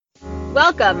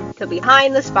Welcome to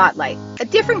Behind the Spotlight, a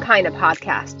different kind of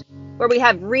podcast where we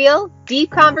have real,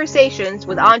 deep conversations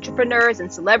with entrepreneurs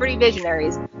and celebrity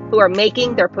visionaries who are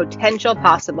making their potential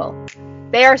possible.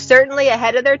 They are certainly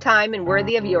ahead of their time and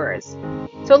worthy of yours.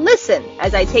 So listen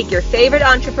as I take your favorite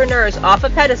entrepreneurs off a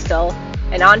pedestal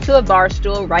and onto a bar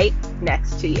stool right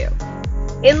next to you.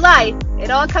 In life, it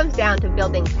all comes down to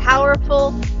building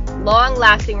powerful,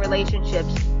 long-lasting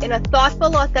relationships in a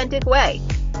thoughtful, authentic way.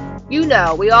 You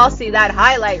know, we all see that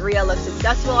highlight reel of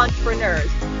successful entrepreneurs,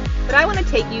 but I want to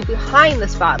take you behind the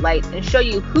spotlight and show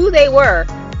you who they were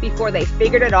before they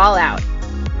figured it all out.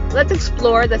 Let's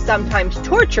explore the sometimes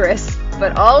torturous,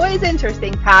 but always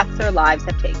interesting paths their lives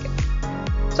have taken.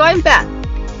 So I'm Beth,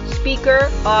 speaker,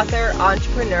 author,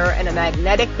 entrepreneur, and a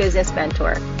magnetic business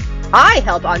mentor. I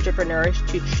help entrepreneurs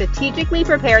to strategically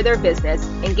prepare their business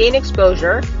and gain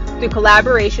exposure through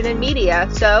collaboration and media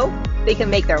so they can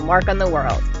make their mark on the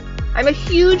world. I'm a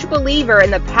huge believer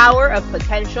in the power of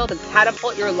potential to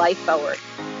catapult your life forward.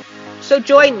 So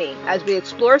join me as we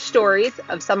explore stories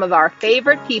of some of our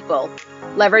favorite people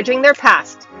leveraging their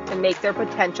past to make their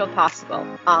potential possible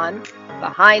on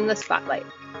Behind the Spotlight.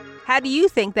 How do you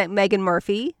think that Megan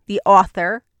Murphy, the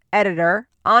author, editor,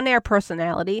 on-air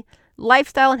personality,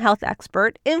 lifestyle and health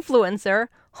expert, influencer,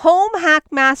 home hack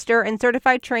master, and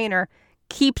certified trainer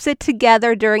keeps it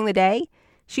together during the day?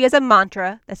 She has a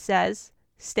mantra that says,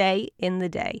 stay in the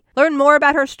day. Learn more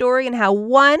about her story and how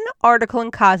one article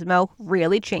in Cosmo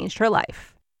really changed her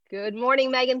life. Good morning,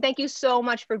 Megan. Thank you so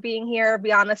much for being here.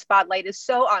 Beyond the Spotlight is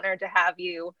so honored to have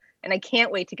you, and I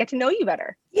can't wait to get to know you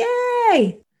better.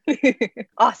 Yay!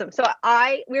 Awesome. So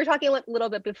we were talking a little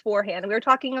bit beforehand. We were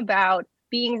talking about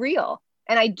being real.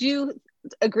 And I do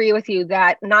agree with you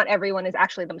that not everyone is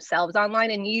actually themselves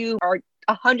online, and you are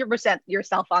 100%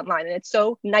 yourself online. And it's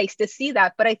so nice to see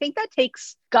that. But I think that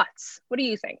takes guts. What do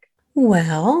you think?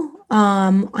 Well,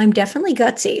 I'm definitely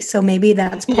gutsy, so maybe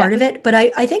that's part of it. But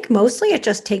I think mostly it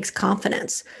just takes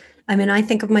confidence. I mean, I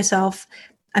think of myself,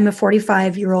 I'm a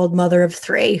 45-year-old mother of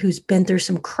 3 who's been through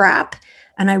some crap.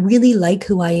 And I really like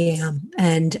who I am.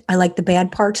 And I like the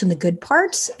bad parts and the good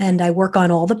parts. And I work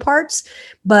on all the parts.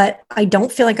 But I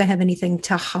don't feel like I have anything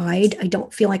to hide. I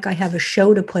don't feel like I have a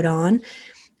show to put on.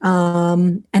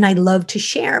 And I love to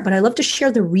share. But I love to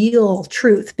share the real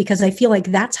truth because I feel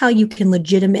like that's how you can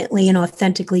legitimately and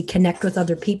authentically connect with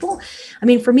other people. I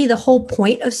mean, for me, the whole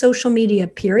point of social media,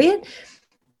 period,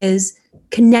 is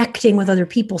connecting with other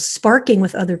people, sparking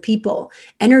with other people,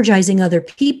 energizing other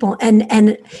people,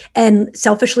 and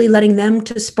selfishly letting them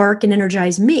to spark and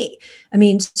energize me. I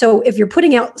mean, so if you're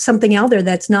putting out something out there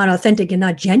that's not authentic and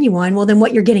not genuine, well, then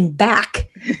what you're getting back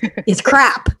is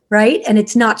crap, right? And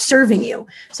it's not serving you.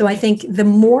 So I think the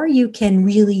more you can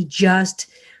really just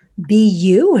be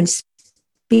you and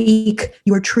speak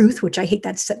your truth, which I hate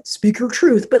that speak your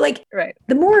truth, but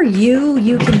the more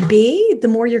you can be, the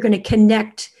more you're going to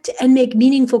connect and make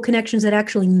meaningful connections that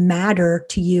actually matter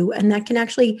to you and that can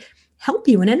actually help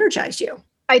you and energize you.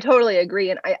 I totally agree.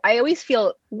 And I always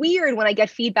feel weird when I get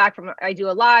feedback from, I do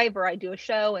a live or I do a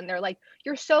show and they're like,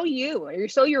 you're so you, or you're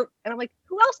so you're, and I'm like,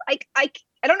 who else? I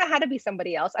don't know how to be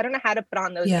somebody else. I don't know how to put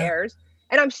on those airs.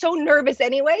 And I'm so nervous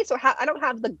anyway. So I don't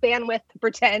have the bandwidth to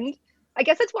pretend. I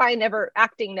guess that's why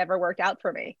acting never worked out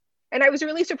for me. And I was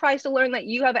really surprised to learn that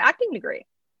you have an acting degree.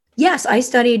 Yes, I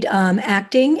studied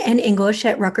acting and English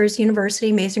at Rutgers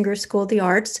University, Mason Groove School of the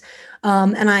Arts.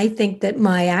 And I think that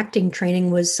my acting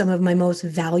training was some of my most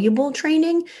valuable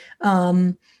training.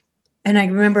 And I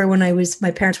remember when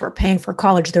my parents were paying for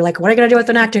college, they're like, what are you going to do with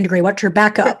an acting degree? What's your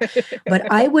backup? But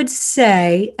I would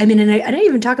say, I mean, and I didn't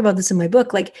even talk about this in my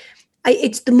book,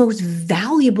 it's the most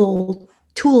valuable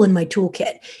tool in my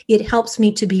toolkit. It helps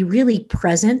me to be really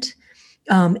present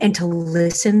and to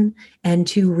listen and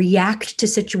to react to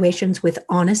situations with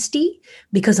honesty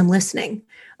because I'm listening.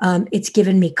 It's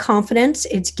given me confidence.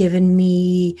 It's given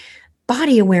me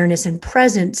body awareness and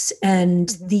presence and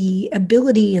the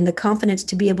ability and the confidence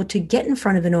to be able to get in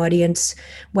front of an audience,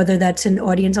 whether that's an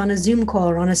audience on a Zoom call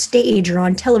or on a stage or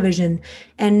on television,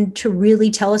 and to really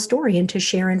tell a story and to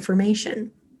share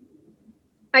information.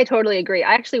 I totally agree.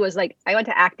 I actually I went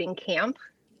to acting camp.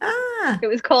 It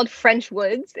was called French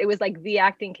Woods. It was like the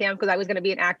acting camp because I was going to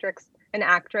be an actress.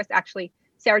 Actually,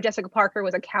 Sarah Jessica Parker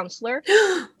was a counselor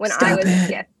when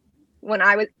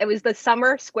it was the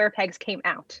summer Square Pegs came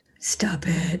out. Stop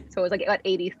it. So it was like about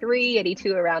 83,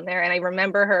 82 around there. And I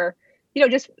remember her,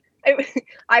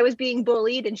 I was being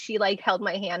bullied and she held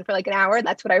my hand for an hour.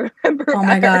 That's what I remember. Oh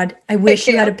my God. I wish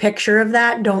you had a picture of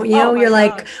that. Don't you? Oh, you're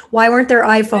like, why weren't there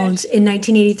iPhones in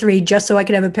 1983 just so I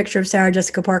could have a picture of Sarah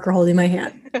Jessica Parker holding my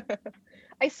hand?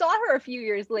 I saw her a few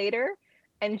years later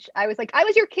And I was like, I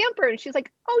was your camper. And she's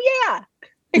like, oh yeah.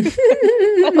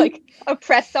 I like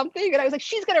pressed something and I was like,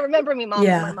 she's gonna remember me, Mom.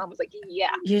 Yeah. And my mom was like, yeah.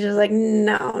 You're just like,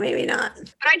 no, maybe not.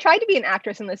 But I tried to be an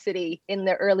actress in the city in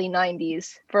the early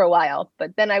 90s for a while,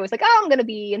 but then I was like, oh, I'm gonna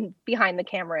be behind the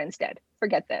camera instead.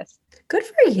 Forget this. Good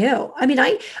for you. I mean,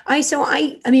 I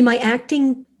mean, my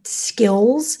acting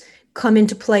skills come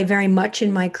into play very much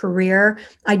in my career.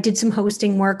 I did some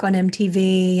hosting work on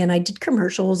MTV and I did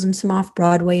commercials and some off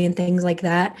Broadway and things like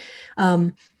that.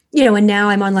 And now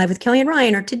I'm on Live with Kelly and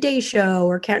Ryan or Today Show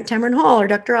or Tamron Hall or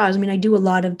Dr. Oz. I mean, I do a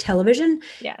lot of television.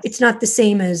 Yes. It's not the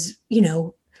same as,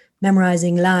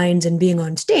 memorizing lines and being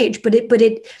on stage, but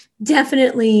it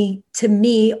definitely, to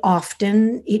me,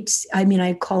 often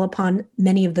I call upon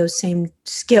many of those same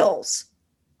skills.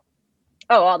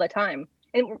 Oh, all the time.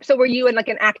 And so were you an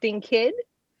acting kid?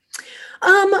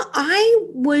 I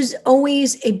was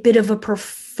always a bit of a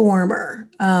performer.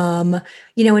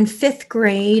 In fifth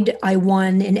grade, I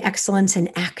won an Excellence in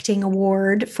Acting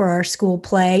Award for our school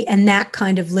play, and that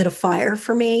kind of lit a fire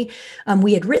for me.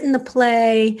 We had written the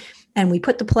play, and we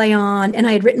put the play on, and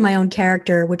I had written my own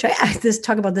character, which I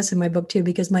talk about this in my book too,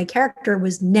 because my character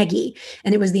was Neggy,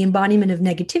 and it was the embodiment of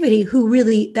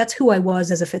negativity. That's who I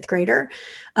was as a fifth grader,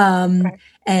 Okay.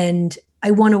 and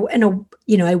I won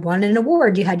I won an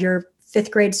award. You had your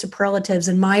fifth grade superlatives,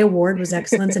 and my award was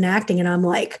Excellence in Acting. And I'm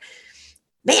like,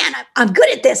 man, I'm good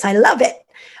at this. I love it.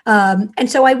 And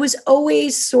so I was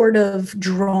always sort of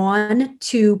drawn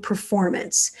to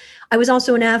performance. I was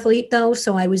also an athlete though.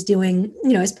 So I was doing,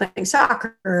 I was playing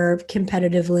soccer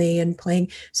competitively and playing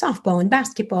softball and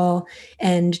basketball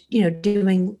and,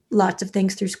 doing lots of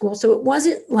things through school. So it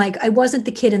wasn't like I wasn't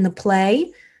the kid in the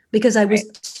play because I was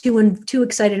too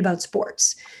excited about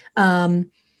sports.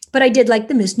 But I did like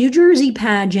the Miss New Jersey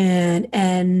pageant.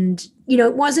 And,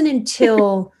 it wasn't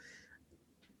until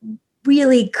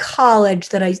really college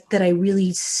that I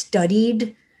really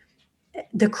studied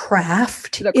the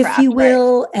craft, if you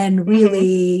will, and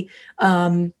really,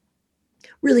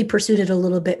 really pursued it a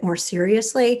little bit more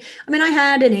seriously. I mean, I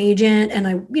had an agent and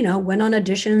I, went on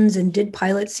auditions and did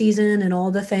pilot season and all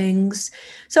the things.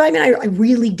 So, I mean, I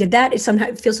really did that. It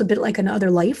sometimes feels a bit like another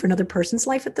life or another person's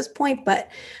life at this point, but,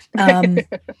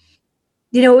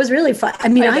 it was really fun. I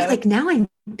mean, now I'm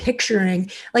picturing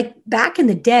back in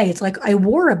the day, it's like I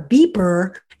wore a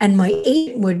beeper and my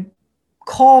agent would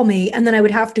call me and then I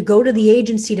would have to go to the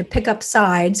agency to pick up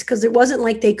sides because it wasn't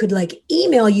like they could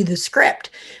email you the script.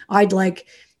 I'd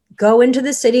go into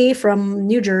the city from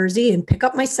New Jersey and pick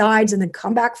up my sides and then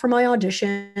come back for my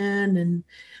audition. And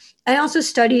I also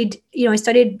studied, I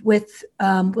studied with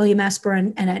William Esper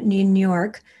and at New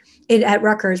York. At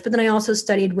Rutgers, but then I also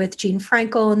studied with Gene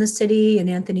Frankel in the city and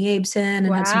Anthony Abeson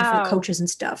and had some different coaches and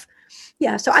stuff.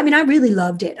 Yeah. So, I mean, I really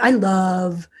loved it. I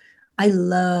love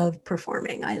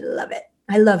performing. I love it.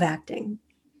 I love acting.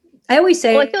 I always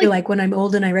say when I'm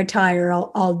old and I retire,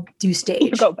 I'll do stage.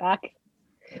 You go back.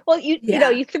 Well,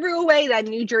 you threw away that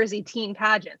New Jersey teen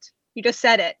pageant. You just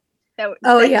said it. Yeah,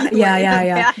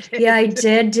 I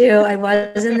did do. I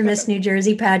was in the Miss New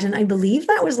Jersey pageant. I believe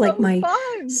that was my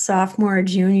sophomore or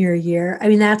junior year. I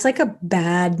mean, that's a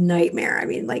bad nightmare. I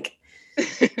mean, that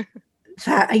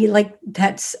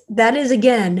is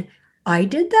again. I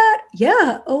did that.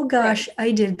 Yeah. Oh gosh, right.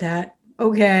 I did that.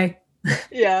 Okay.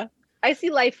 Yeah, I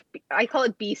see life. I call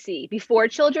it BC, before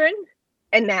children.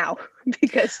 And now,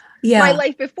 because my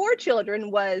life before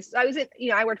children was, I was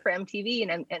I worked for MTV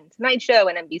and Tonight Show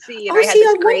and NBC. And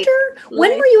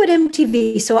when were you at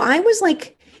MTV? So I was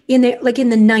in the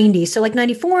 90s. So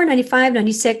 94, 95,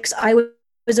 96, I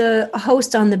was a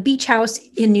host on the Beach House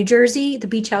in New Jersey, the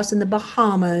Beach House in the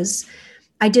Bahamas.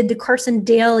 I did the Carson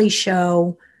Daly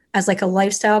Show as a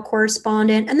lifestyle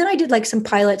correspondent. And then I did some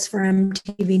pilots for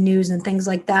MTV News and things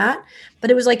like that.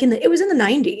 But it was it was in the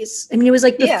 90s. I mean, it was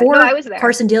before I was there.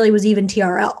 Carson Daly was even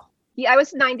TRL. Yeah, I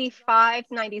was 95,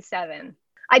 97.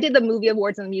 I did the movie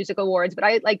awards and the music awards, but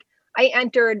I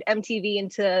entered MTV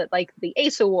into the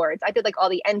ACE Awards. I did all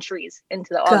the entries into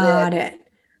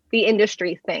the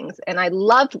industry things, and I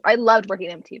loved working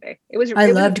at MTV.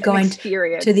 I loved going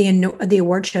to the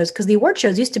award shows because the award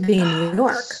shows used to be in New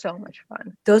York. So much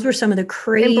fun. Those were some of the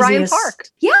craziest. In Bryant Park.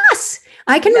 Yes,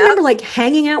 I can remember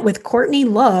hanging out with Courtney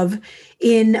Love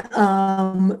in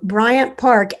Bryant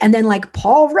Park, and then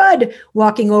Paul Rudd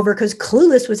walking over because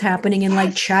Clueless was happening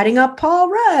and chatting up Paul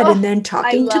Rudd, and then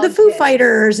talking to the Foo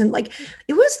Fighters, and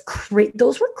it was great.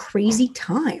 Those were crazy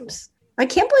times. I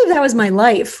can't believe that was my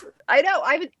life. I know.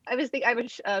 I have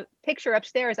a picture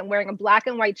upstairs. I'm wearing a black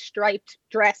and white striped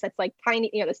dress that's tiny,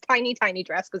 this tiny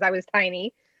dress because I was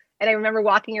tiny. And I remember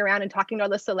walking around and talking to all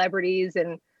the celebrities.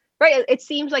 And it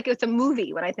seems like it's a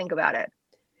movie when I think about it.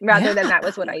 rather Yeah, than that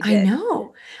was what I I did.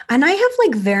 know. And I have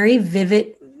like very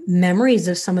vivid memories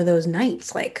of some of those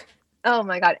nights. Like, Oh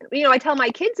my God. I tell my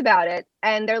kids about it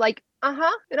and they're like,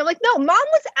 uh-huh. And I'm like, no, mom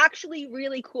was actually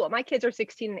really cool. My kids are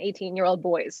 16 and 18-year-old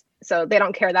boys, so they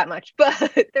don't care that much.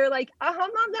 But they're like, uh-huh,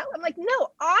 mom, that I'm like, no,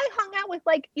 I hung out with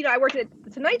like, I worked at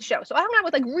the Tonight Show. So I hung out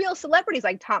with like real celebrities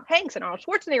like Tom Hanks and Arnold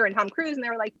Schwarzenegger and Tom Cruise. And they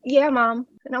were like, yeah, mom.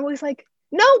 And I'm always like,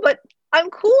 no, but I'm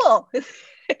cool.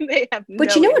 And they have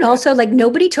but you no know what? interest. Also, like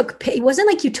nobody it wasn't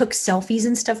like you took selfies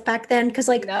and stuff back then. Cause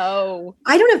like No.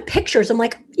 I don't have pictures. I'm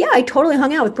like, yeah, I totally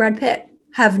hung out with Brad Pitt.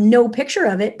 Have no picture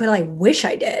of it, but I wish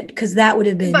I did because that would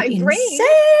have been My brain.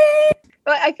 insane.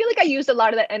 But I feel like I used a lot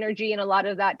of that energy and a lot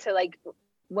of that to like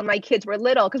when my kids were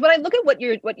little. Because when I look at what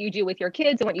you do with your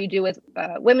kids and what you do with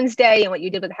Women's Day and what you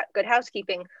did with Good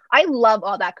Housekeeping, I love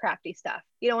all that crafty stuff.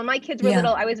 When my kids were Yeah.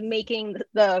 little, I was making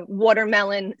the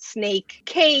watermelon snake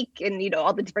cake and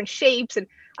all the different shapes, and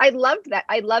I loved that.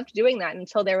 I loved doing that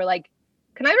until they were like,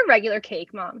 "Can I have a regular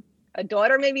cake, Mom?" A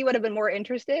daughter maybe would have been more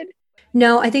interested.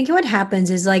 No, I think what happens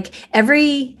is like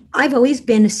I've always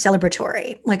been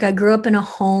celebratory. Like I grew up in a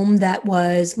home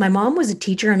my mom was a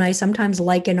teacher and I sometimes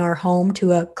liken our home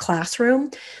to a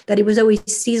classroom, that it was always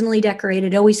seasonally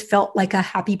decorated, always felt like a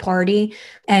happy party.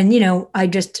 And,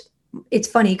 it's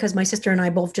funny because my sister and I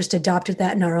both just adopted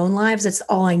that in our own lives. That's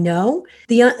all I know.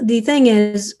 The thing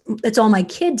is, it's all my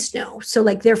kids know. So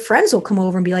like their friends will come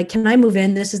over and be like, "Can I move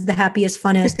in? This is the happiest,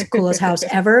 funnest, coolest house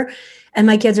ever." And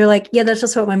my kids are like, "Yeah, that's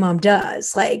just what my mom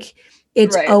does." Like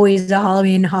it's Right. always a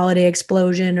Halloween holiday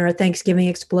explosion or a Thanksgiving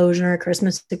explosion or a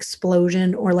Christmas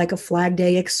explosion or like a Flag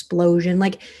Day explosion,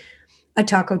 like a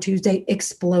Taco Tuesday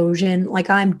explosion. Like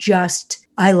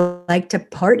I like to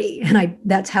party, and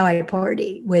that's how I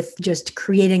party, with just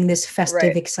creating this festive,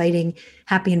 Right. exciting,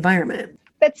 happy environment.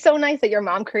 That's so nice that your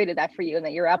mom created that for you and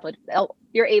that you're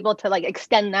able to like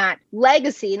extend that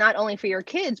legacy, not only for your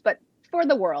kids, but for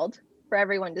the world, for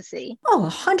everyone to see. Oh,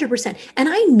 100%. And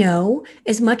I know,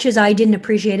 as much as I didn't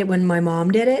appreciate it when my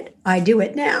mom did it, I do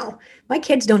it now. My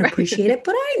kids don't appreciate it,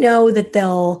 but I know that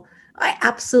I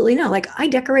absolutely know. Like I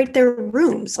decorate their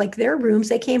rooms,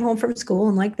 they came home from school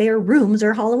and like their rooms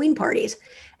are Halloween parties.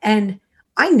 And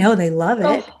I know they love it.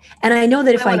 Oh, And I know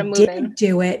that if I I want to move didn't in.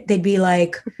 do it, they'd be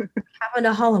like, having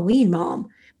a Halloween, mom.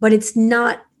 But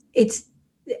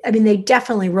they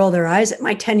definitely roll their eyes at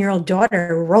my 10-year-old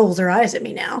daughter rolls her eyes at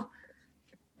me now.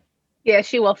 Yeah,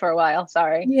 she will for a while.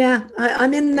 Sorry. Yeah,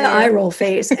 I'm in the eye Yeah. roll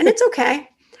phase, and it's okay.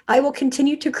 I will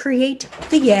continue to create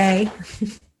the yay.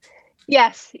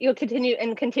 Yes, you'll continue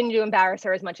to embarrass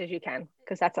her as much as you can,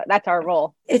 because that's our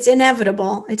role. It's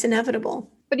inevitable. It's inevitable.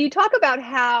 But you talk about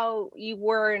how you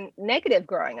were negative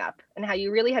growing up and how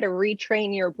you really had to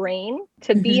retrain your brain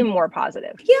to be more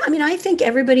positive. Yeah, I mean, I think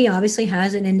everybody obviously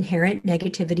has an inherent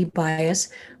negativity bias.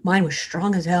 Mine was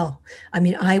strong as hell. I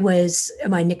mean,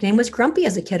 my nickname was Grumpy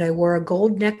as a kid. I wore a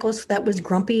gold necklace that was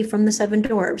Grumpy from the Seven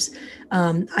Dwarfs.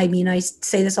 I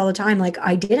say this all the time. Like,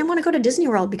 I didn't want to go to Disney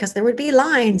World because there would be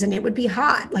lines and it would be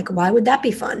hot. Like, why would that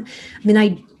be fun? I mean,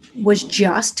 I was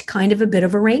just kind of a bit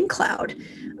of a rain cloud.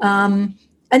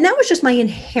 And that was just my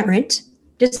inherent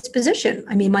disposition.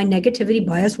 I mean, my negativity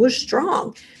bias was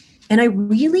strong. And I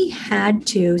really had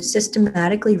to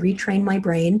systematically retrain my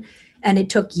brain. And it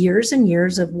took years and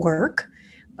years of work.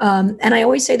 And I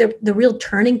always say the real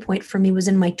turning point for me was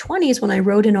in my 20s when I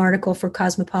wrote an article for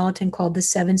Cosmopolitan called The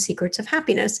 7 Secrets of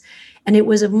Happiness. And it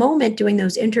was a moment doing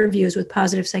those interviews with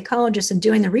positive psychologists and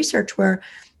doing the research where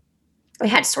I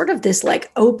had sort of this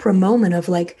like Oprah moment of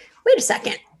like, wait a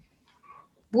second.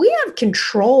 We have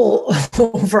control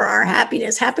over our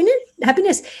happiness.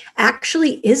 Happiness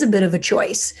actually is a bit of a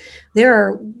choice. There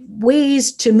are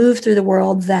ways to move through the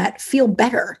world that feel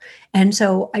better. And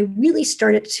so I really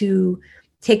started to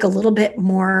take a little bit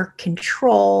more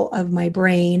control of my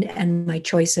brain and my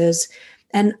choices.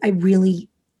 And I really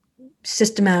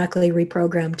systematically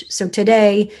reprogrammed. So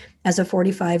today, as a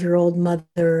 45-year-old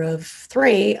mother of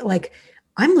 3, like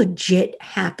I'm legit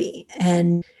happy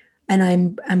and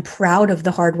I'm proud of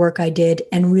the hard work I did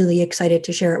and really excited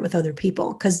to share it with other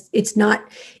people, because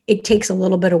it takes a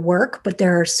little bit of work, but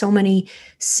there are so many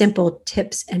simple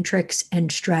tips and tricks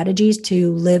and strategies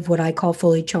to live what I call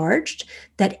fully charged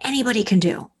that anybody can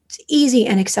do. It's easy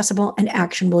and accessible and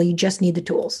actionable. You just need the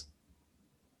tools.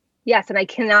 Yes, and I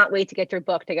cannot wait to get your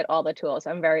book to get all the tools.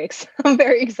 I'm very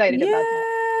excited about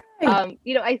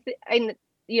that.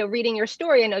 Reading your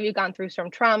story, I know you've gone through some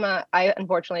trauma. I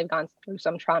unfortunately have gone through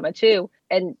some trauma too.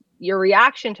 And your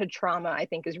reaction to trauma, I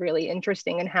think, is really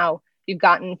interesting, and how you've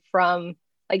gotten from,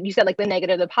 like you said, like the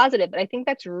negative to the positive. But I think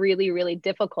that's really, really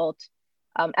difficult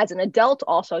as an adult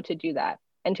also to do that,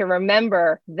 and to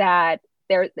remember that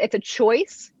it's a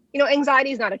choice.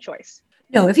 Anxiety is not a choice.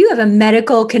 No, if you have a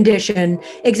medical condition,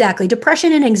 exactly,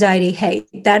 depression and anxiety, hey,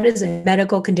 that is a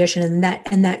medical condition,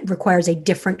 and that requires a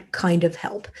different kind of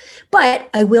help. But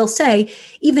I will say,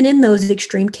 even in those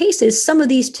extreme cases, some of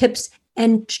these tips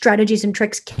and strategies and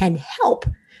tricks can help,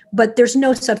 but there's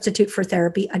no substitute for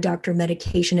therapy, a doctor,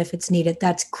 medication if it's needed.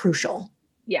 That's crucial.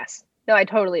 Yes. No, I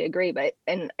totally agree.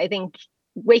 And I think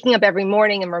waking up every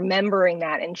morning and remembering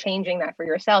that and changing that for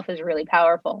yourself is really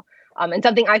powerful. And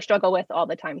something I struggle with all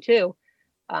the time too.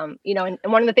 And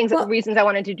one of the reasons I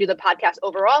wanted to do the podcast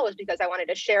overall was because I wanted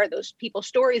to share those people's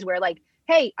stories where like,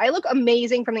 hey, I look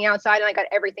amazing from the outside and I got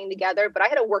everything together, but I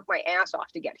had to work my ass off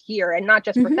to get here, and not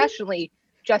just professionally,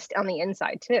 just on the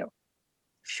inside too.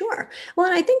 Sure. Well,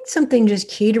 and I think something just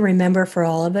key to remember for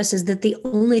all of us is that the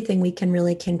only thing we can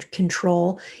really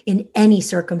control in any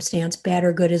circumstance, bad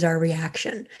or good, is our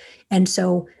reaction. And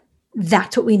so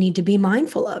that's what we need to be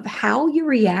mindful of. How you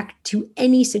react to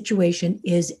any situation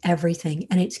is everything,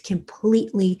 and it's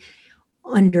completely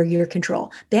under your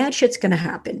control. Bad shit's going to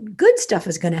happen. Good stuff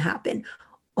is going to happen.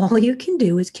 All you can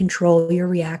do is control your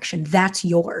reaction. That's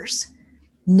yours.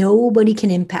 Nobody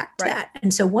can impact that.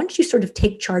 And so once you sort of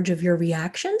take charge of your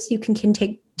reactions, you can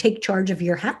take charge of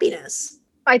your happiness.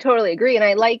 I totally agree. And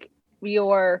I like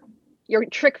your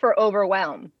trick for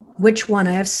overwhelm. Which one?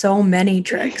 I have so many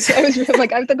tricks. I was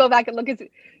like, I have to go back and look at,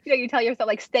 you tell yourself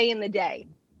like, stay in the day.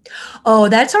 Oh,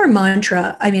 that's our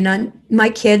mantra. I mean, my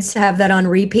kids have that on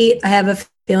repeat. I have a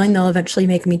feeling they'll eventually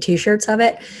make me t-shirts of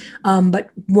it. But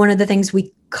one of the things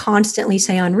we constantly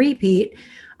say on repeat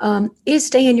is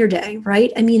stay in your day,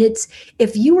 right? I mean,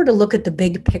 if you were to look at the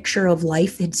big picture of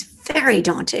life, it's very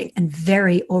daunting and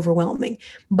very overwhelming.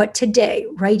 But today,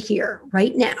 right here,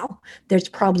 right now, there's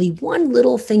probably one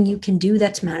little thing you can do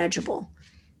that's manageable,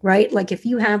 right? Like if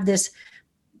you have this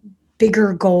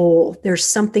bigger goal, there's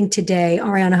something today.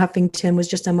 Arianna Huffington was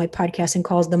just on my podcast and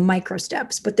calls them micro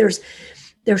steps, but there's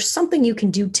something you can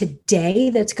do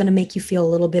today that's going to make you feel a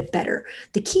little bit better.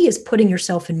 The key is putting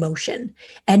yourself in motion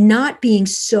and not being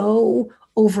so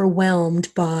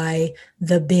overwhelmed by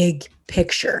the big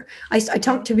picture. I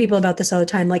talk to people about this all the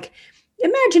time. Like,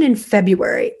 imagine in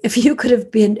February, if you could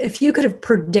have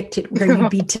predicted where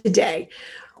you'd be today.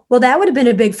 Well, that would have been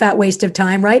a big fat waste of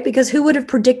time, right? Because who would have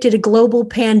predicted a global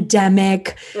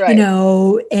pandemic, right,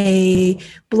 a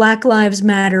Black Lives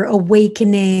Matter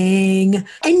awakening,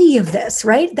 any of this,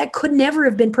 right? That could never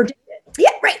have been predicted.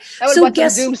 Yeah, right. So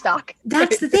guess Zoom stock.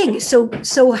 That's the thing. So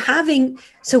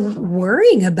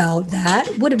worrying about that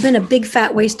would have been a big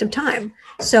fat waste of time.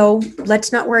 So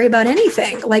let's not worry about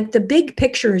anything. Like the big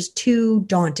picture is too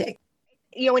daunting.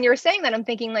 When you were saying that, I'm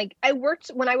thinking like I worked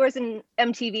when I was in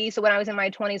MTV. So when I was in my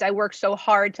 20s, I worked so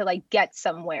hard to like get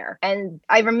somewhere. And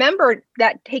I remember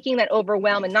that taking that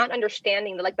overwhelm and not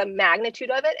understanding the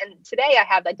magnitude of it. And today I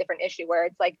have that different issue where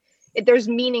it's like, there's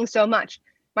meaning so much.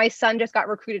 My son just got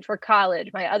recruited for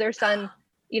college. My other son,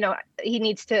 he got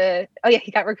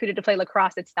recruited to play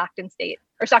lacrosse at Stockton State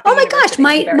or Stockton. Oh my gosh.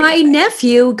 My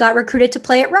nephew got recruited to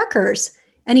play at Rutgers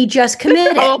and he just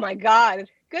committed. Oh my God.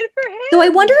 Good for him. So I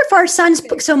wonder if our sons,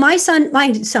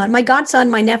 my godson,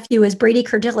 my nephew is Brady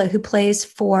Cardilla, who plays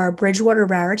for Bridgewater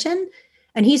Raritan,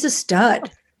 and he's a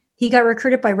stud. He got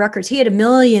recruited by Rutgers. He had 1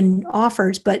 million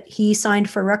offers, but he signed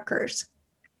for Rutgers.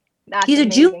 He's amazing. A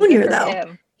junior though.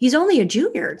 Him. He's only a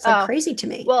junior. It's crazy to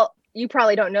me. Well, you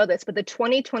probably don't know this, but the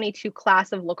 2022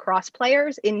 class of lacrosse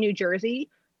players in New Jersey,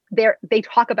 they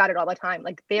talk about it all the time.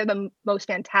 Like they're the most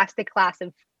fantastic class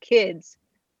of kids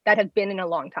that have been in a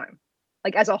long time.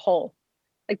 Like as a whole,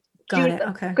 got it.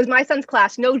 Okay. Because my son's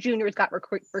class, no juniors got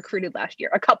recruited last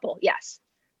year. A couple, yes,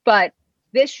 but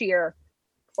this year,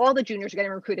 all the juniors are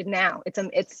getting recruited now.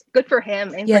 It's good for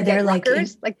him. And yeah, they're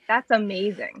Rutgers, that's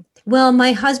amazing. Well,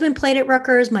 my husband played at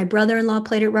Rutgers. My brother-in-law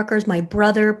played at Rutgers. My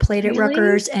brother played at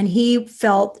Rutgers, and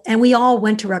and we all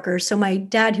went to Rutgers. So my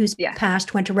dad, who's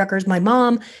passed, went to Rutgers. My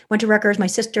mom went to Rutgers. My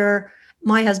sister,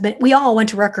 my husband, we all went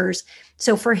to Rutgers.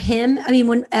 So for him, I mean,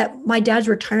 when at my dad's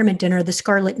retirement dinner, the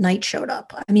Scarlet Knight showed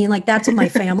up. I mean, that's in my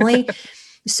family.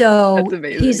 So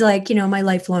he's like, my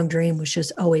lifelong dream was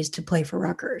just always to play for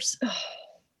Rutgers. Do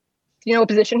you know what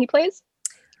position he plays?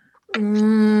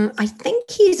 I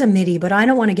think he's a midi, but I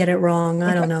don't want to get it wrong.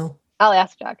 I don't know. I'll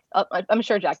ask Jack. I'm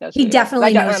sure Jack knows. He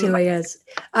definitely knows who he is.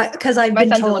 Because I've been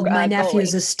told my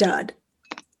nephew's a stud.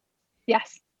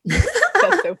 Yes.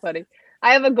 That's so funny.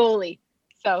 I have a goalie.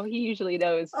 So he usually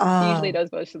knows. He usually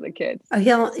knows most of the kids.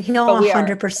 He'll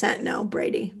 100% know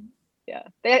Brady. Yeah,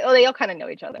 they all kind of know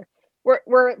each other.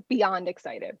 We're beyond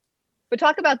excited. But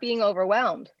talk about being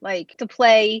overwhelmed. Like to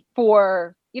play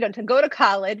for to go to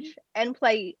college and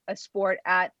play a sport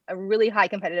at a really high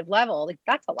competitive level, like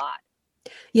that's a lot.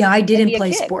 Yeah, I And didn't be a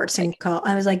play kid, sports in like, college.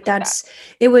 I was like, that.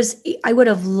 I would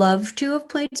have loved to have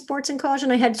played sports in college.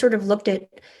 And I had sort of looked at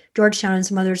Georgetown and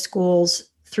some other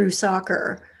schools through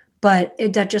soccer, but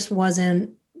that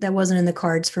wasn't in the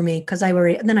cards for me because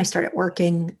and then I started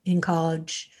working in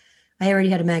college. I already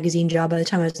had a magazine job by the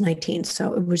time I was 19.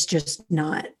 So it was just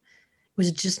not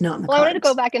in the Well, I wanted to go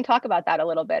cards. back and talk about that a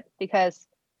little bit because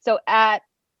as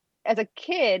a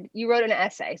kid, you wrote an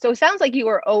essay. So it sounds like you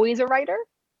were always a writer.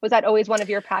 Was that always one of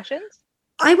your passions?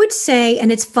 I would say,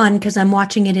 and it's fun because I'm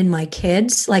watching it in my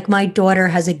kids, like my daughter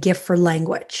has a gift for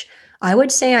language. I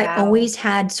would say I Wow. always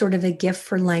had sort of a gift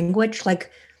for language.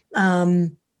 Like,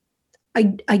 um,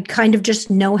 I kind of just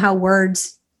know how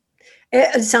words,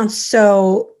 it sounds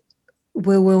so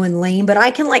woo woo and lame, but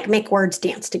I can like make words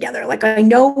dance together. Like I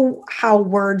know how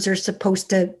words are supposed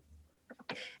to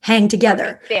hang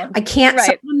together. Damn. I can't solve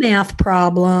Right. a math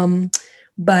problem,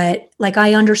 but like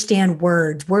I understand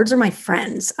words. Words are my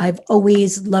friends. I've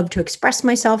always loved to express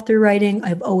myself through writing.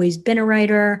 I've always been a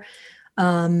writer.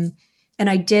 Um, and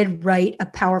I did write a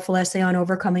powerful essay on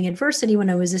overcoming adversity when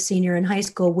I was a senior in high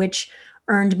school, which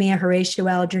earned me a Horatio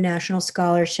Alger National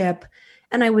Scholarship.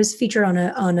 And I was featured on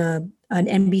an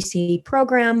NBC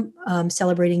program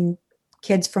celebrating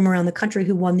kids from around the country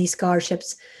who won these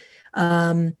scholarships.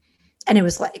 And it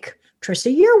was like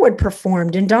Trisha Yearwood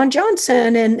performed and Don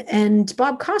Johnson and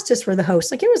Bob Costas were the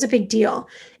hosts. Like it was a big deal.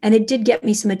 And it did get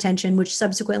me some attention, which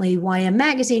subsequently YM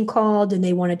Magazine called and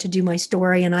they wanted to do my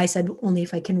story. And I said, only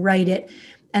if I can write it.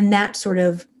 And that sort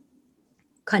of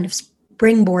kind of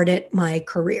springboarded my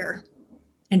career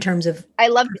in terms of I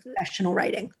love professional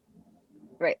writing.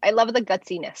 Right. I love the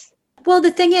gutsiness. Well,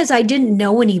 the thing is, I didn't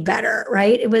know any better,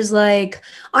 right? It was like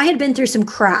I had been through some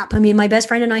crap. I mean, my best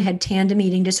friend and I had tandem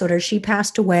eating disorder. She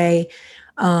passed away.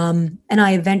 And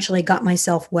I eventually got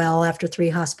myself well after 3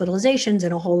 hospitalizations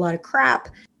and a whole lot of crap.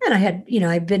 And I had,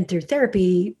 I've been through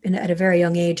therapy at a very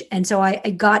young age. And so I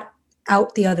got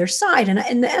out the other side.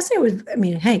 And the essay was, I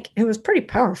mean, Hank, it was pretty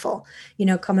powerful,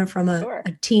 coming from a Sure.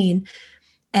 teen.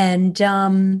 And,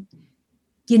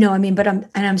 but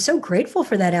I'm so grateful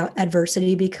for that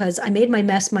adversity because I made my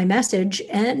mess my message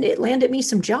and it landed me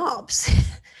some jobs.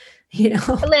 It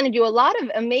landed you a lot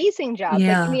of amazing jobs.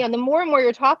 Yeah. Like, the more and more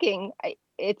you're talking,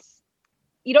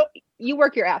 you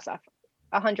work your ass off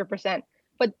 100%,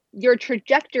 but your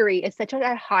trajectory is such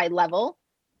a high level.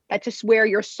 That's just where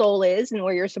your soul is and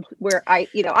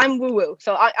I'm woo woo.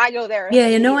 So I go there. Yeah,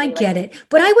 I get it.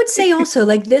 But I would say also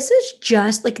like, this is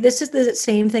the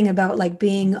same thing about like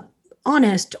being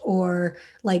honest or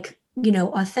like,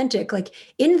 authentic. Like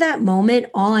in that moment,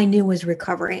 all I knew was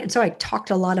recovery. And so I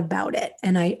talked a lot about it.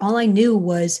 And all I knew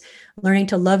was learning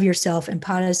to love yourself and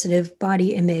positive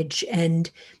body image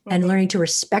and learning to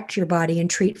respect your body and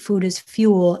treat food as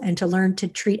fuel and to learn to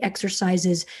treat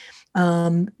exercises,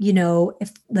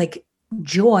 if like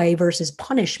joy versus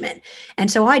punishment.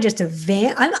 And so I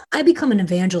become an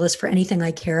evangelist for anything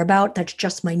I care about. That's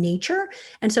just my nature.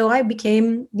 And so I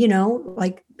became,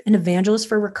 like an evangelist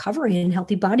for recovery and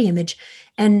healthy body image.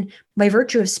 And by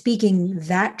virtue of speaking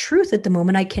that truth at the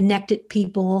moment, I connected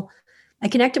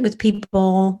with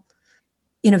people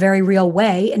in a very real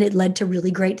way, and it led to really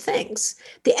great things.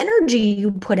 The energy you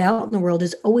put out in the world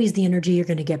is always the energy you're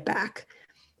going to get back.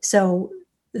 So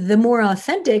the more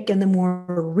authentic and the more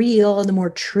real and the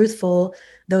more truthful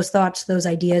those thoughts, those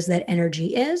ideas, that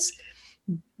energy is,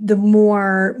 the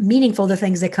more meaningful the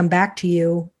things that come back to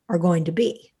you are going to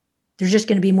be. There's just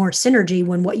going to be more synergy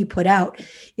when what you put out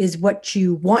is what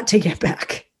you want to get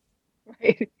back.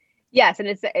 Right. Yes. And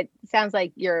it sounds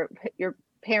like your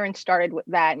parents started with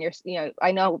that. And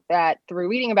I know that through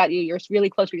reading about you, you're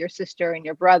really close with your sister and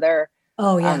your brother.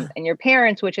 Oh yeah. And your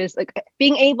parents, which is like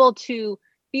being able to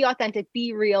be authentic,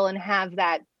 be real, and have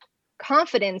that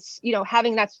confidence,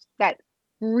 having that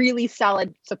really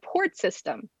solid support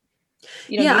system.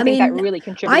 Do you think that really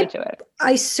contributed to it?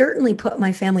 I certainly put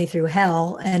my family through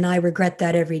hell, and I regret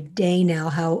that every day now,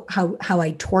 how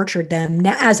I tortured them.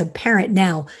 Now, as a parent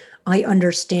now, I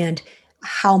understand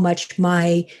how much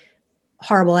my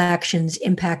horrible actions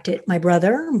impacted my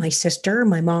brother, my sister,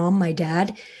 my mom, my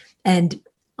dad. And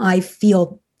I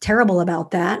feel terrible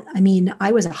about that. I mean,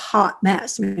 I was a hot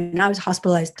mess. I mean, I was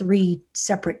hospitalized 3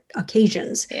 separate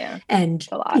occasions. Yeah, and,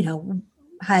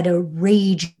 had a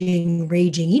raging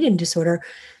eating disorder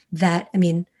that, I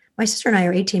mean, my sister and I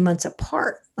are 18 months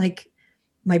apart. Like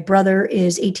my brother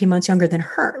is 18 months younger than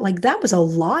her. Like that was a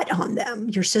lot on them.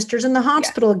 Your sister's in the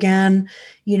hospital again,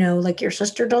 like your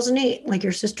sister doesn't eat, like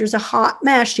your sister's a hot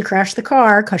mess. She crashed the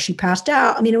car because she passed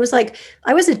out. I mean, it was like,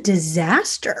 I was a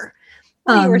disaster.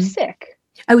 Well, you were sick.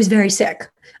 I was very sick.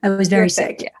 I was very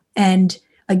sick. Yeah. And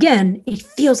again, it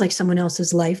feels like someone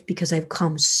else's life because I've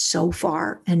come so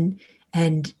far. And,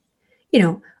 you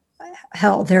know,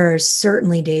 hell, there are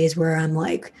certainly days where I'm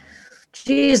like,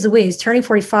 geez Louise, turning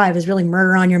 45 is really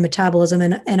murder on your metabolism.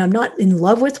 And I'm not in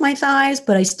love with my thighs,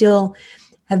 but I still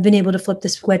have been able to flip the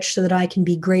switch so that I can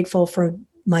be grateful for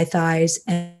my thighs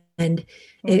and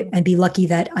be lucky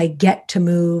that I get to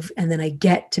move and then I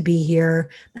get to be here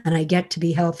and I get to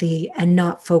be healthy and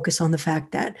not focus on the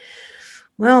fact that,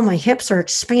 well, my hips are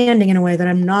expanding in a way that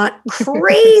I'm not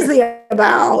crazy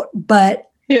about, but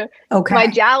yeah. Okay. My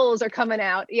jowls are coming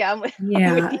out. Yeah. I'm with you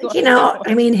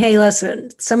I mean, hey, listen,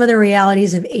 some of the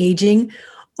realities of aging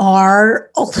are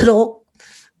a little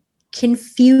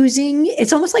confusing.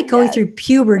 It's almost like going through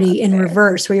puberty in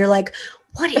reverse, where you're like,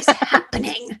 what is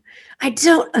happening? I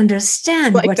don't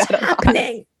understand what's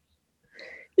happening.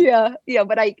 Yeah. Yeah.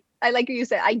 But I like you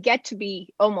said, I get to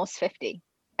be almost 50.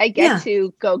 I get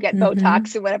to go get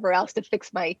Botox and whatever else to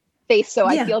fix my face. So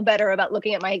I feel better about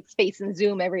looking at my face in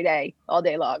Zoom every day, all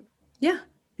day long. Yeah.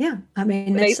 Yeah. I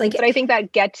mean, but I think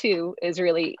that get to is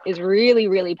really,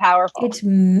 really powerful.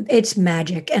 It's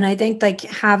magic. And I think like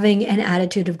having an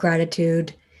attitude of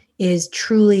gratitude is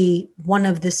truly one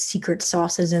of the secret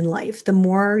sauces in life. The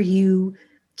more you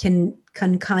can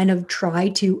kind of try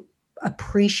to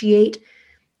appreciate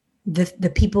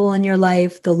the people in your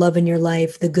life, the love in your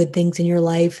life, the good things in your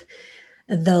life,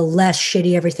 the less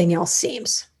shitty everything else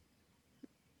seems.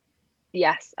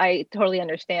 Yes, I totally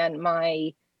understand.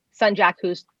 My son Jack,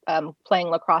 who's playing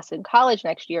lacrosse in college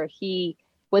next year, he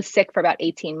was sick for about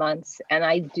 18 months, and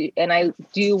I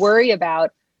do worry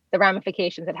about the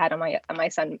ramifications it had on my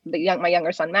son, my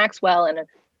younger son Maxwell, and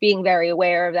being very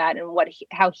aware of that and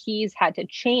how he's had to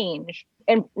change,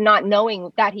 and not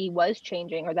knowing that he was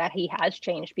changing or that he has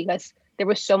changed, because there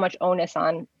was so much onus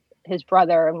on his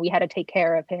brother and we had to take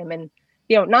care of him. And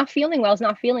not feeling well is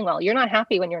not feeling well. You're not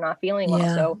happy when you're not feeling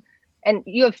well. So, and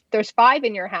there's 5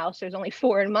 in your house, there's only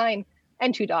 4 in mine,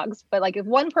 and 2 dogs. But like, if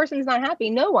one person's not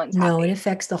happy, no one's happy. No, it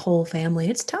affects the whole family.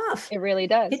 It's tough. It really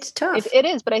does. It's tough. It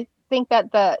is. But I think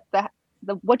that the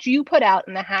what you put out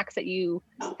and the hacks that you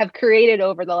have created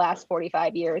over the last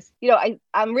 45 years,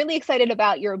 I'm really excited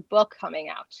about your book coming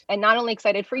out, and not only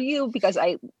excited for you because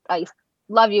I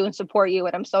love you and support you.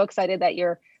 And I'm so excited that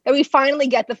we finally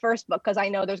get the first book, because I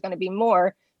know there's going to be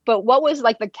more. But what was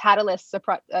like the catalyst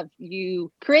of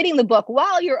you creating the book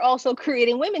while you're also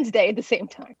creating Women's Day at the same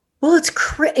time? Well, it's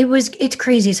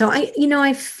crazy. So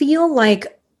I feel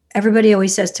like everybody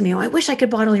always says to me, "Oh, I wish I could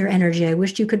bottle your energy. I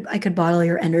wish I could bottle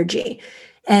your energy."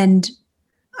 And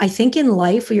I think in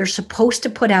life, you're supposed to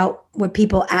put out what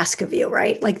people ask of you,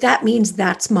 right? Like that means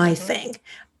that's my thing.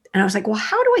 And I was like, well,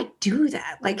 how do I do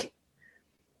that? Like,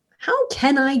 how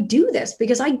can I do this?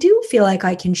 Because I do feel like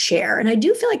I can share. And I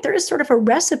do feel like there is sort of a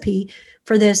recipe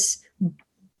for this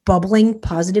bubbling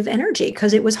positive energy,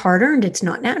 because it was hard earned. It's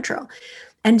not natural.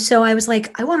 And so I was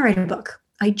like, I want to write a book.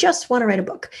 I just want to write a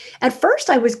book. At first,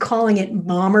 I was calling it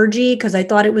Momergy, because I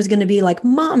thought it was going to be like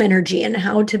mom energy and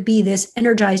how to be this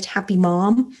energized, happy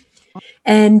mom.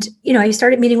 And, I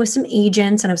started meeting with some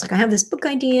agents, and I was like, I have this book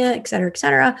idea, et cetera, et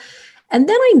cetera. And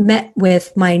then I met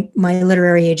with my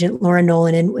literary agent, Laura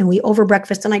Nolan, and we over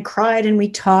breakfast, and I cried and we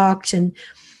talked, and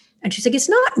she's like, it's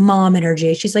not mom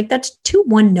energy. She's like, that's too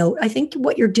one note. I think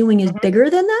what you're doing is bigger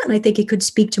than that. And I think it could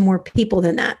speak to more people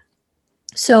than that.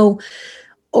 So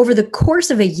over the course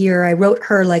of a year, I wrote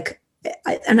her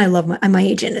and I love my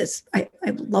agent I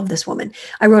love this woman.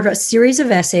 I wrote a series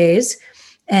of essays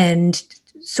and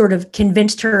sort of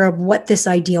convinced her of what this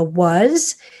idea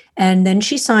was. And then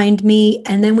she signed me.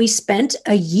 And then we spent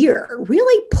a year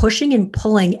really pushing and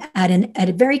pulling at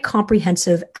a very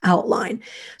comprehensive outline.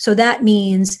 So that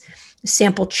means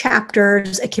sample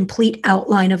chapters, a complete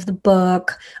outline of the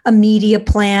book, a media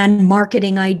plan,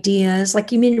 marketing ideas,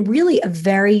 really a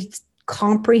very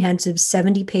comprehensive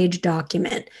 70-page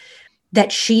document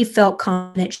that she felt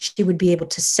confident she would be able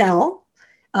to sell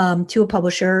to a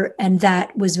publisher. And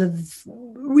that was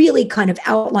really kind of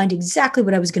outlined exactly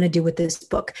what I was going to do with this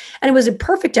book. And it was a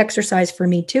perfect exercise for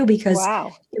me too, because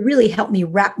it really helped me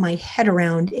wrap my head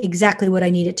around exactly what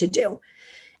I needed to do.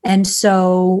 And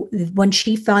so when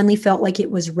she finally felt like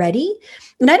it was ready,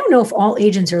 and I don't know if all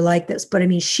agents are like this, but I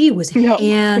mean, she was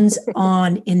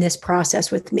hands-on in this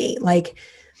process with me. Like,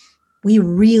 we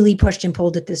really pushed and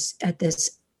pulled at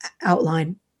this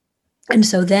outline. And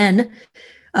so then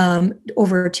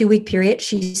over a 2-week period,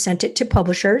 she sent it to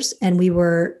publishers, and we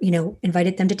were,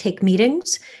 invited them to take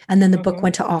meetings, and then the book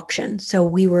went to auction. So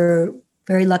we were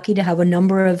very lucky to have a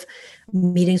number of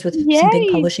meetings with some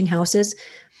big publishing houses.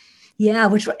 Yeah,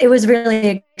 which it was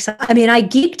really exciting. I mean, I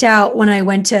geeked out when I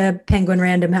went to Penguin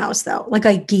Random House, though. Like,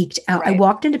 I geeked out. I Right.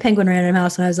 walked into Penguin Random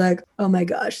House and I was like, oh my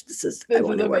gosh, I This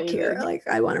want is to work here. amazing. Like,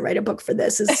 I want to write a book for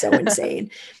this. This is so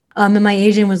insane. And my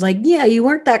agent was like, yeah, you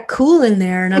weren't that cool in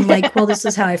there. And I'm like, well, this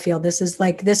is how I feel. This is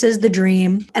the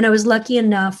dream. And I was lucky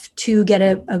enough to get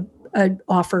a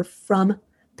offer from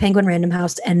Penguin Random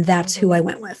House, and that's who I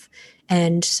went with.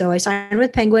 And so I signed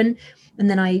with Penguin, and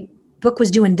then book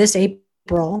was due in this April,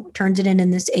 turned it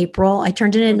in this April. I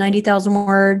turned it in at 90,000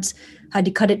 words, had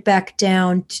to cut it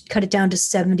down to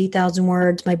 70,000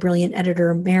 words. My brilliant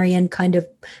editor, Marion, kind of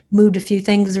moved a few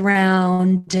things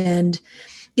around. And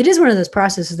it is one of those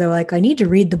processes though. Like, I need to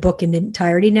read the book in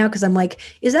entirety now, because I'm like,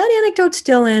 is that anecdote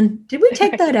still in? Did we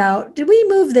take that out? Did we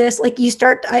move this? Like,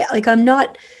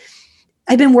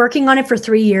 I've been working on it for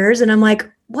 3 years, and I'm like,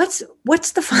 what's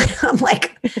the final? I'm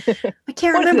like, I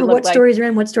can't remember what stories are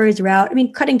in, what stories are out. I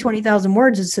mean, cutting 20,000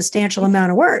 words is a substantial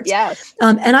amount of words. Yes.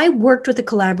 And I worked with a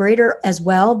collaborator as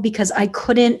well, because I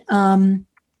couldn't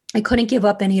give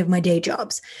up any of my day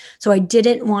jobs. So I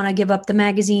didn't want to give up the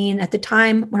magazine. At the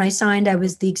time when I signed, I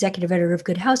was the executive editor of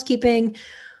Good Housekeeping.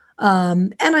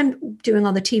 And I'm doing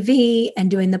all the TV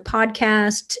and doing the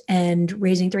podcast and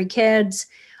raising 3 kids.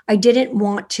 I didn't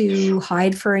want to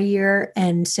hide for a year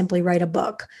and simply write a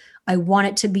book. I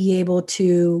wanted to be able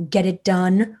to get it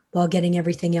done while getting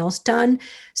everything else done.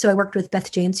 So I worked with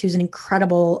Beth Janes, who's an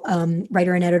incredible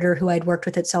writer and editor who I'd worked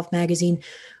with at Self Magazine,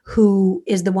 who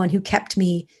is the one who kept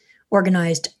me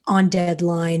organized, on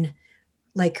deadline,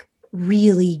 like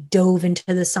really dove into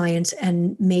the science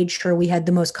and made sure we had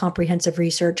the most comprehensive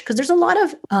research, because there's a lot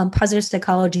of positive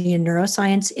psychology and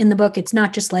neuroscience in the book. It's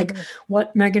not just like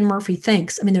what Megan Murphy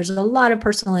thinks. I mean, there's a lot of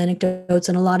personal anecdotes,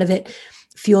 and a lot of it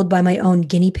fueled by my own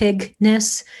guinea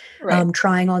pigness,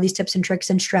 trying all these tips and tricks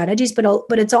and strategies,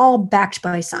 but it's all backed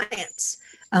by science.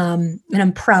 And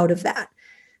I'm proud of that.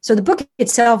 So the book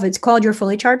itself, it's called Your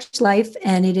Fully Charged Life,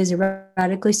 and it is a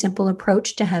radically simple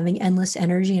approach to having endless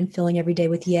energy and filling every day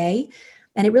with yay.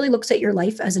 And it really looks at your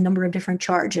life as a number of different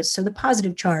charges. So the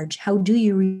positive charge, how do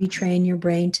you retrain your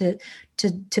brain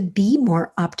to be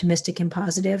more optimistic and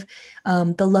positive?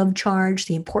 The love charge,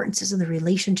 the importances of the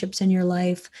relationships in your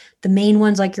life, the main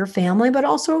ones like your family, but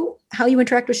also how you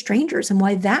interact with strangers and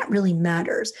why that really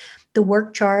matters. The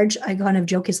work charge, I kind of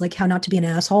joke, is like how not to be an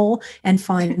asshole and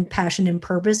find passion and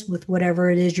purpose with whatever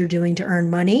it is you're doing to earn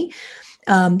money.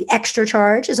 The extra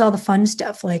charge is all the fun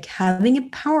stuff, like having a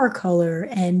power color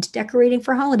and decorating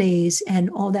for holidays and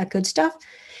all that good stuff.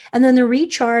 And then the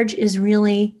recharge is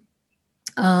really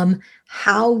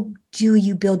how do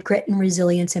you build grit and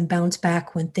resilience and bounce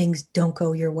back when things don't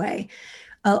go your way?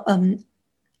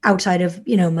 Outside of,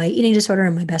 my eating disorder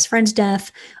and my best friend's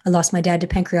death, I lost my dad to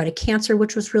pancreatic cancer,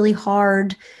 which was really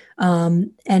hard.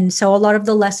 And so a lot of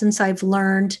the lessons I've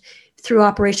learned through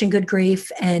Operation Good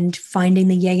Grief and finding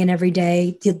the yay in every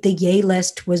day, the yay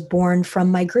list was born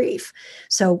from my grief.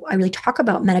 So I really talk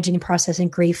about managing and processing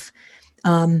grief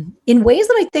in ways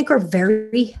that I think are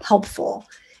very helpful.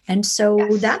 And so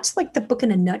that's like the book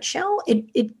in a nutshell.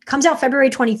 It comes out February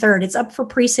 23rd. It's up for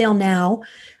pre-sale now.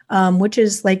 Which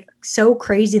is like so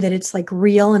crazy that it's like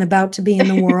real and about to be in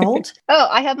the world. Oh,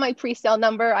 I have my pre-sale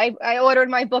number. I ordered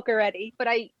my book already, but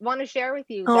I want to share with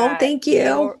you that thank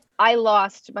you. I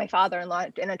lost my father-in-law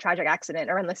in a tragic accident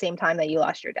around the same time that you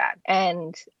lost your dad.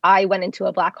 And I went into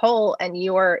a black hole, and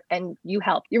you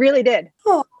helped. You really did.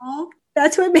 Oh,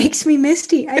 that's what makes me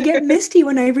misty. I get misty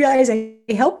when I realize I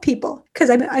help people, because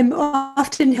I'm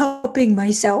often helping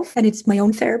myself and it's my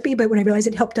own therapy. But when I realize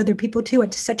it helped other people too,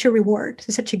 it's such a reward.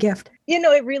 It's such a gift.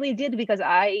 It really did, because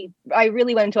I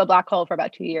really went into a black hole for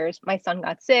about 2 years. My son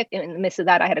got sick. In the midst of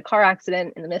that, I had a car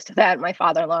accident. In the midst of that, my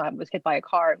father-in-law was hit by a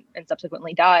car and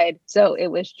subsequently died. So it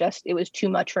was too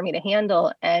much for me to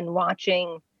handle. And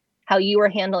watching how you were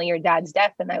handling your dad's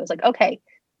death, and I was like, okay,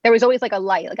 there was always like a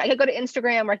light. Like I could go to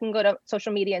Instagram or I can go to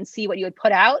social media and see what you had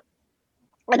put out.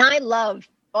 And I love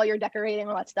all your decorating,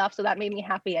 all that stuff. So that made me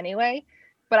happy anyway.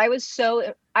 But I've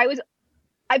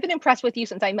been impressed with you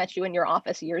since I met you in your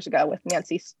office years ago with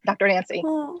Dr. Nancy.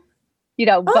 Oh, but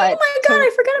oh my God,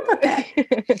 I forgot about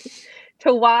that.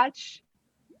 To watch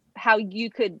how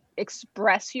you could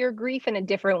express your grief in a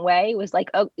different way was like,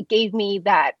 it gave me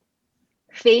that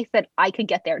faith that I could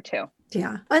get there too.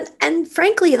 Yeah. And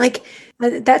frankly, like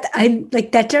that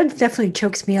definitely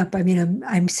chokes me up. I mean,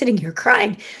 I'm sitting here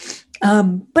crying.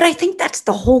 But I think that's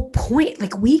the whole point.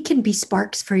 Like, we can be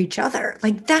sparks for each other.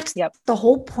 Like, that's the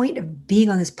whole point of being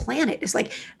on this planet, is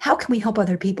like, how can we help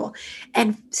other people?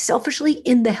 And selfishly,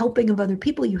 in the helping of other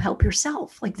people, you help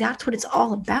yourself. Like, that's what it's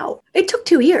all about. It took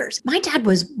 2 years. My dad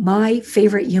was my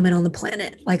favorite human on the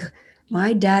planet. Like,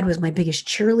 My dad was my biggest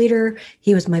cheerleader.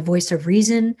 He was my voice of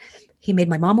reason. He made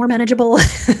my mom more manageable. He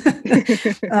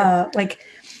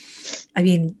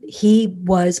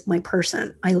was my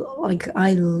person. I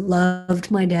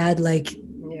loved my dad like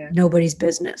nobody's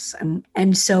business.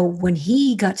 And so when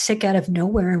he got sick out of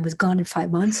nowhere and was gone in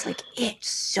 5 months, like it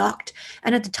sucked.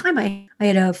 And at the time I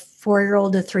had a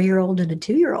 4-year-old, a 3-year-old, and a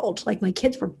 2-year-old. Like my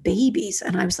kids were babies.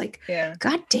 And I was like,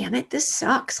 God damn it, this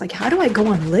sucks. Like, how do I go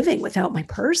on living without my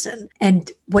person? And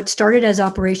what started as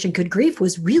Operation Good Grief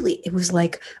was it was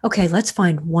like, okay, let's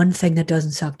find one thing that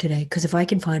doesn't suck today. Because if I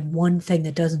can find one thing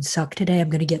that doesn't suck today, I'm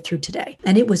going to get through today.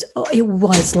 And it was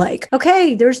like,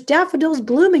 okay, there's daffodils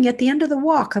blooming at the end of the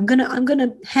walk. I'm going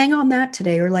to hang on that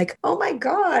today. Or like, oh my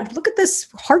God, look at this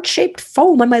heart-shaped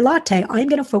foam on my latte. I'm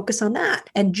going to focus on that.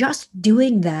 And just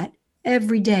doing that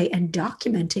every day and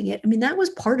documenting it. I mean, that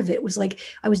was part of it. It was like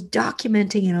I was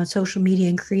documenting it on social media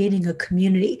and creating a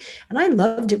community. And I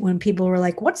loved it when people were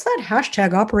like, what's that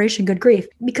hashtag Operation Good Grief?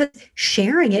 Because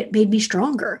sharing it made me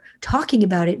stronger. Talking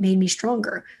about it made me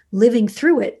stronger. Living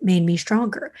through it made me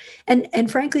stronger. And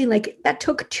frankly, like that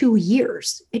took 2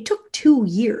 years. It took 2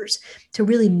 years to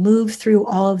really move through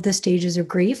all of the stages of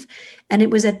grief. And it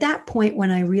was at that point when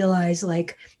I realized,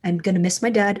 like, I'm going to miss my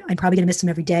dad. I'm probably going to miss him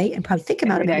every day and probably think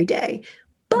about him every day.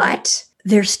 But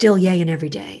there's still yay in every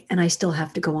day. And I still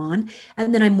have to go on.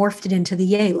 And then I morphed it into the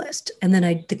yay list. And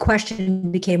then the question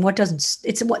became,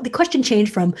 the question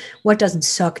changed from what doesn't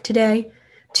suck today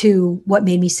to what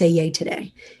made me say yay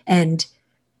today. And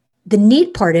the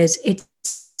neat part is it's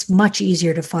much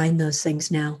easier to find those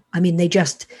things now. I mean, they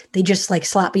just like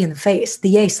slap me in the face. The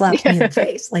yay slaps me in the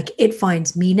face. Like it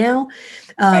finds me now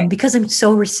because I'm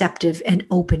so receptive and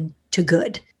open to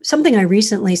good. Some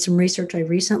research I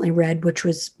recently read, which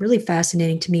was really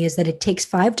fascinating to me, is that it takes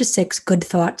 5 to 6 good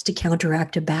thoughts to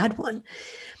counteract a bad one.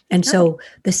 And so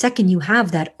the second you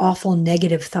have that awful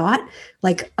negative thought,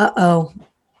 like,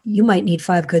 you might need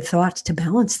 5 good thoughts to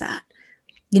balance that.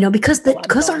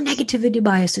 Because our negativity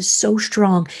bias is so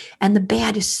strong and the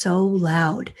bad is so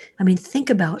loud. I mean, think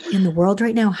about in the world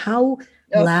right now, how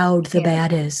loud the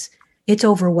bad is. It's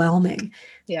overwhelming.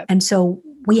 Yeah. And so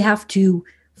we have to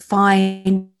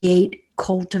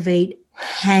cultivate,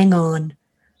 hang on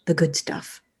the good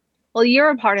stuff. Well, you're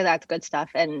a part of that good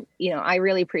stuff. And, I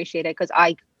really appreciate it because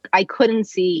I couldn't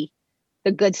see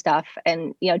the good stuff,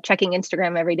 and checking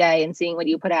Instagram every day and seeing what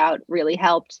you put out really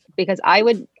helped, because I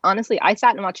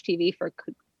sat and watched TV for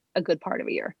a good part of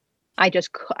a year. I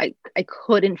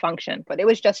couldn't function, but it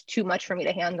was just too much for me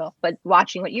to handle. But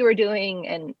watching what you were doing,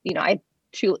 and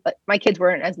my kids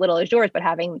weren't as little as yours, but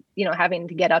having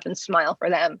to get up and smile for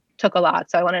them took a lot.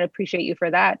 So I wanted to appreciate you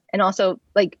for that, and also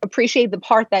like appreciate the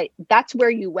part that's where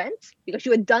you went, because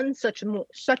you had done such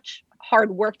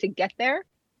hard work to get there.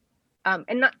 I'm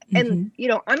not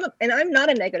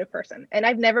a negative person, and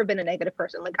I've never been a negative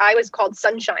person. Like I was called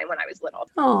sunshine when I was little.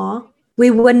 Aw, we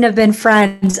wouldn't have been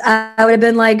friends. I would have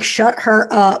been like, shut her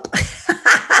up.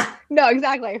 No,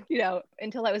 exactly.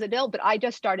 Until I was adult, but I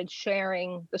just started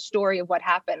sharing the story of what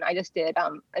happened. I just did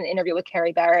an interview with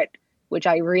Carrie Barrett, which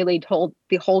I really told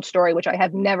the whole story, which I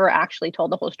have never actually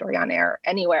told the whole story on air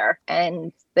anywhere.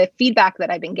 And the feedback that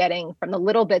I've been getting from the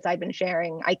little bits I've been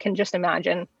sharing, I can just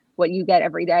imagine what you get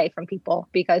every day from people,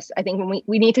 because I think when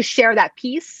we need to share that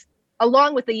piece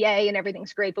along with the yay and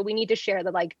everything's great, but we need to share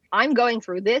that, like, I'm going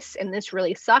through this and this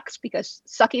really sucks, because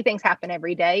sucky things happen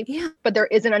every day. Yeah. But there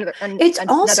is another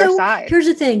side. Here's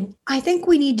the thing. I think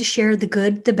we need to share the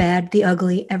good, the bad, the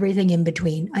ugly, everything in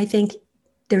between. I think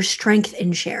there's strength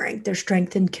in sharing. There's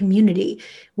strength in community.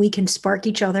 We can spark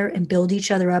each other and build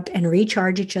each other up and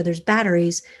recharge each other's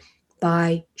batteries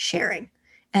by sharing.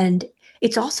 And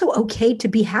it's also okay to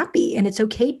be happy, and it's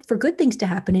okay for good things to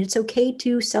happen, and it's okay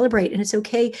to celebrate, and it's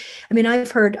okay. I mean,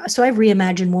 I've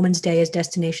reimagined Women's Day as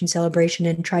destination celebration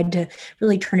and tried to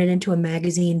really turn it into a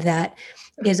magazine that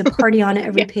is a party on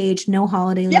every page, no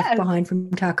holiday left behind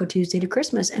from Taco Tuesday to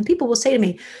Christmas. And people will say to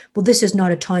me, well, this is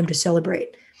not a time to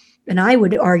celebrate. And I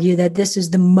would argue that this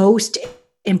is the most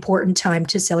important time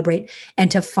to celebrate and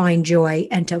to find joy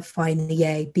and to find the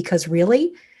yay, because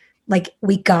really, like,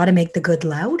 we got to make the good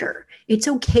louder. It's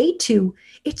okay to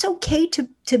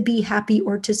be happy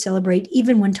or to celebrate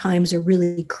even when times are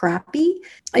really crappy.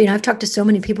 I've talked to so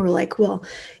many people who are like, well,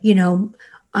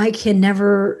 I can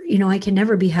never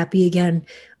be happy again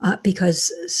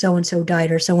because so-and-so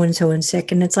died or so-and-so is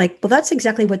sick. And it's like, well, that's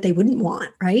exactly what they wouldn't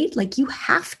want, right? Like, you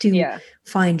have to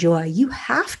find joy. You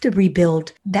have to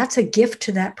rebuild. That's a gift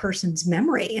to that person's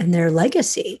memory and their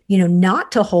legacy,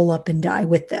 not to hole up and die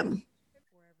with them.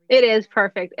 It is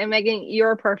perfect. And Megan,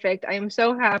 you're perfect. I am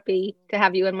so happy to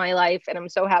have you in my life. And I'm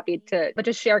so happy to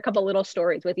just share a couple little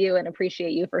stories with you and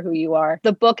appreciate you for who you are.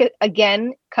 The book,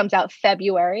 again, comes out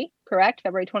February, correct?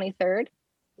 February 23rd.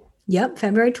 Yep,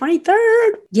 February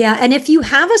 23rd. Yeah, and if you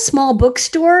have a small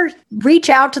bookstore, reach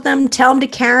out to them, tell them to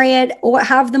carry it, or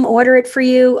have them order it for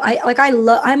you.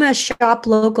 I'm a shop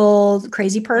local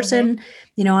crazy person. Mm-hmm.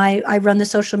 You know, I run the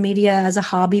social media as a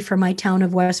hobby for my town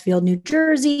of Westfield, New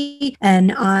Jersey,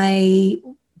 and I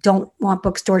don't want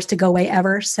bookstores to go away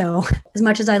ever. So as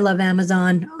much as I love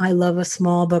Amazon, I love a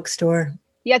small bookstore.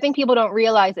 Yeah, I think people don't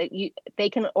realize that they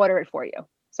can order it for you.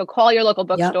 So call your local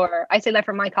bookstore. Yep. I say that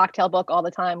for my cocktail book all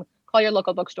the time. Call your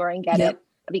local bookstore and get it,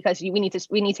 because we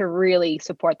need to really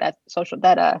support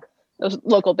those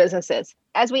local businesses.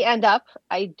 As we end up,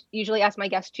 I usually ask my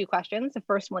guests 2 questions. The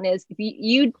first one is, if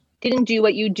you didn't do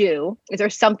what you do, is there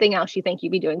something else you think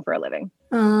you'd be doing for a living?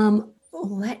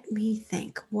 Let me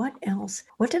think. What else?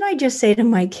 What did I just say to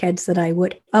my kids that I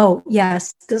would? Oh,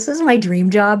 yes. This is my dream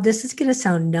job. This is going to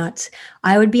sound nuts.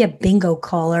 I would be a bingo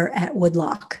caller at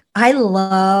Woodlock. I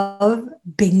love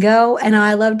bingo, and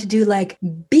I love to do like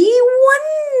be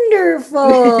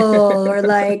wonderful or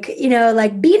like,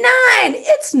 like be 9.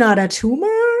 It's not a tumor.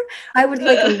 I would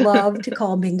love to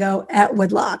call bingo at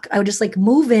Woodlock. I would just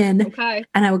move in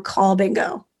and I would call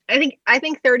bingo. I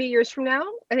think 30 years from now,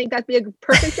 I think that'd be a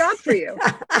perfect job for you.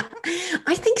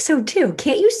 I think so too.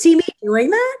 Can't you see me doing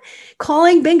that?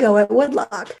 Calling bingo at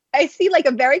Woodlock. I see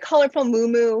a very colorful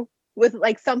muumuu with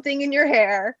something in your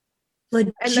hair.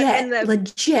 Legit. And the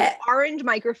legit orange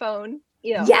microphone.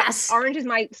 Yes. Orange is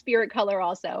my spirit color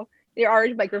also. The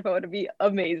orange microphone would be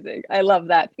amazing. I love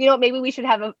that. Maybe we should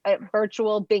have a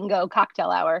virtual bingo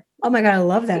cocktail hour. Oh my God, I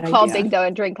love that idea. Call bingo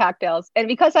and drink cocktails. And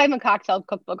because I'm a cocktail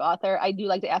cookbook author, I do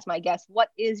like to ask my guests, what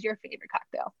is your favorite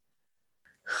cocktail?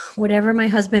 Whatever my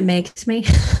husband makes me.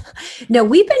 No,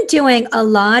 we've been doing a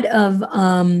lot of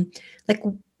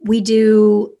we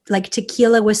do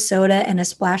tequila with soda and a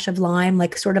splash of lime,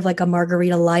 sort of like a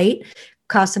margarita light.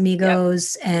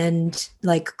 Casamigos and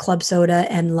club soda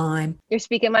and lime. You're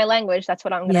speaking my language. That's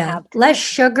what I'm going to have. Less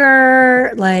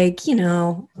sugar,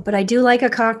 but I do like a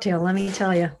cocktail, let me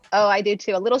tell you. Oh, I do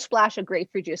too. A little splash of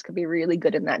grapefruit juice could be really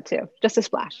good in that too. Just a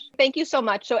splash. Thank you so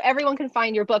much. So everyone can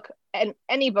find your book at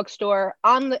any bookstore.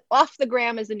 Off the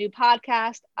Gram is the new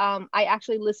podcast.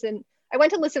 I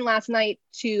went to listen last night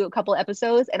to a couple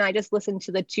episodes, and I just listened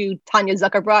to the 2 Tanya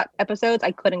Zuckerbrot episodes.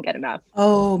 I couldn't get enough.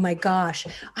 Oh my gosh.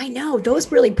 I know. Those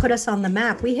really put us on the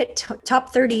map. We hit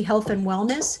top 30 health and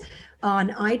wellness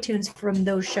on iTunes from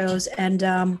those shows. And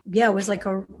it was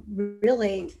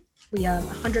we have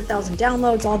 100,000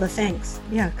 downloads, all the things.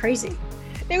 Yeah, crazy.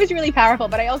 It was really powerful,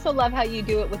 but I also love how you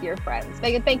do it with your friends.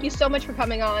 Megan, thank you so much for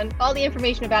coming on. All the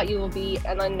information about you will be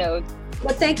in the notes.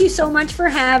 Well, thank you so much for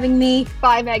having me.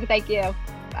 Bye, Meg. Thank you.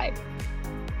 Bye.